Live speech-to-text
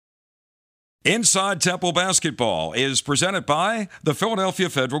Inside Temple Basketball is presented by the Philadelphia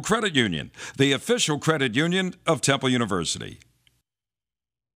Federal Credit Union, the official credit union of Temple University.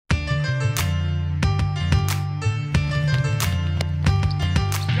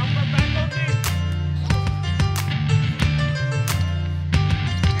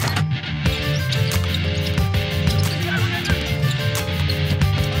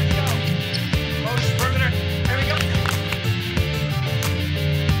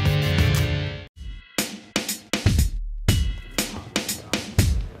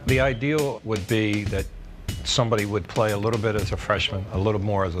 The ideal would be that somebody would play a little bit as a freshman, a little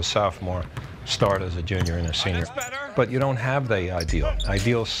more as a sophomore, start as a junior and a senior. But you don't have the ideal.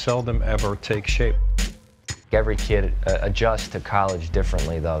 Ideals seldom ever take shape. Every kid adjusts to college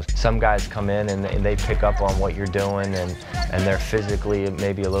differently, though. Some guys come in and they pick up on what you're doing, and they're physically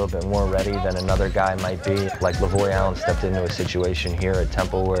maybe a little bit more ready than another guy might be. Like LaVoy Allen stepped into a situation here at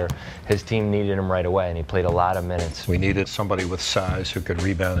Temple where his team needed him right away, and he played a lot of minutes. We needed somebody with size who could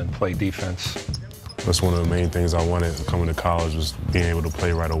rebound and play defense. That's one of the main things I wanted coming to college, was being able to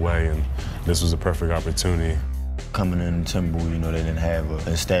play right away, and this was a perfect opportunity. Coming in Temple, you know, they didn't have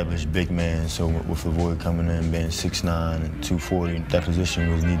an established big man, so with LaVoy coming in, being 6'9" and 240, that position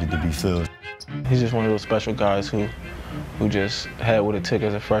was needed to be filled. He's just one of those special guys who just had what it took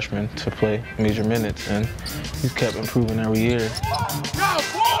as a freshman to play major minutes, and he's kept improving every year. Go,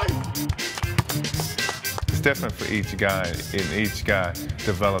 boy! It's different for each guy, and each guy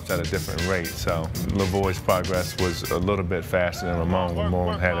develops at a different rate. So LaVoy's progress was a little bit faster than Ramon.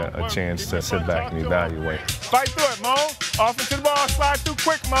 Ramon had a chance to sit back and evaluate. Fight through it, Mo. Off into the ball, slide through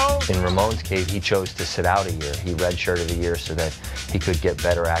quick, Mo. In Ramon's case, he chose to sit out a year. He redshirted a year so that he could get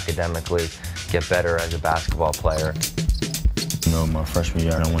better academically, get better as a basketball player. You know, my freshman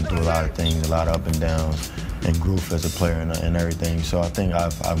year, I went through a lot of things, a lot of up and downs, and growth as a player and everything. So I think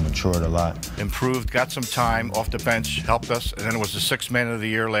I've matured a lot. Improved, got some time off the bench, helped us, and then it was the sixth man of the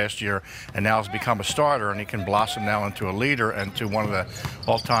year last year, and now has become a starter, and he can blossom now into a leader and to one of the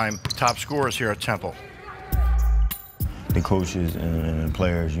all-time top scorers here at Temple. The coaches and the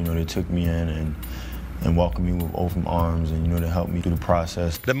players, you know, they took me in and welcomed me with open arms, and, you know, to help me through the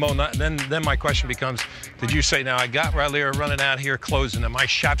process. Then my question becomes, did you say, now I got Raleigh running out here closing, and my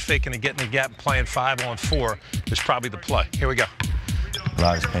shot faking and getting the gap and playing 5-on-4 is probably the play. Here we go. A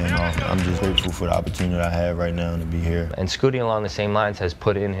lot is paying off. I'm just grateful for the opportunity I have right now to be here. And Scooty, along the same lines, has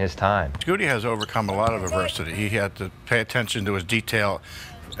put in his time. Scooty has overcome a lot of adversity. He had to pay attention to his detail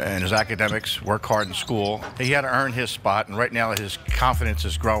and his academics, work hard in school. He had to earn his spot, and right now his confidence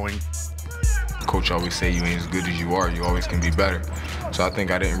is growing. Coach always say you ain't as good as you are, you always can be better. So I think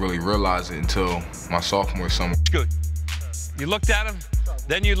I didn't really realize it until my sophomore summer. Good. You looked at him,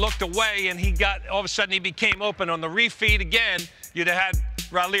 then you looked away, and he got, all of a sudden he became open. On the refeed again, you'd have had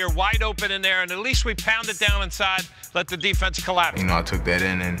Raleigh wide open in there, and at least we pounded down inside, let the defense collapse. You know, I took that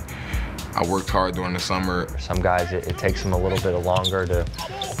in, and I worked hard during the summer. Some guys, it takes them a little bit longer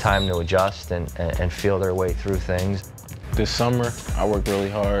time to adjust and feel their way through things. This summer, I worked really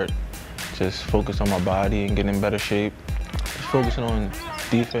hard. Just focus on my body and getting in better shape. Just focusing on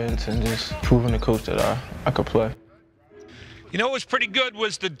defense and just proving the coach that I could play. You know what was pretty good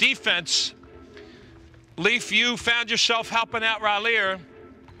was the defense. Leaf, you found yourself helping out Raleigh,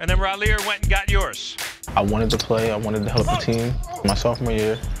 and then Raleigh went and got yours. I wanted to play. I wanted to help the team. My sophomore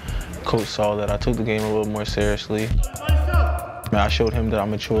year, coach saw that I took the game a little more seriously. I showed him that I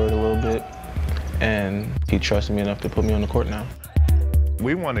matured a little bit, and he trusted me enough to put me on the court now.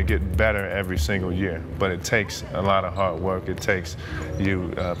 We want to get better every single year, but it takes a lot of hard work. It takes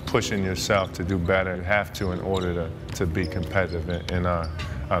you pushing yourself to do better. You have to in order to be competitive in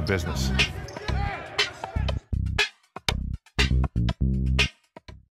our business.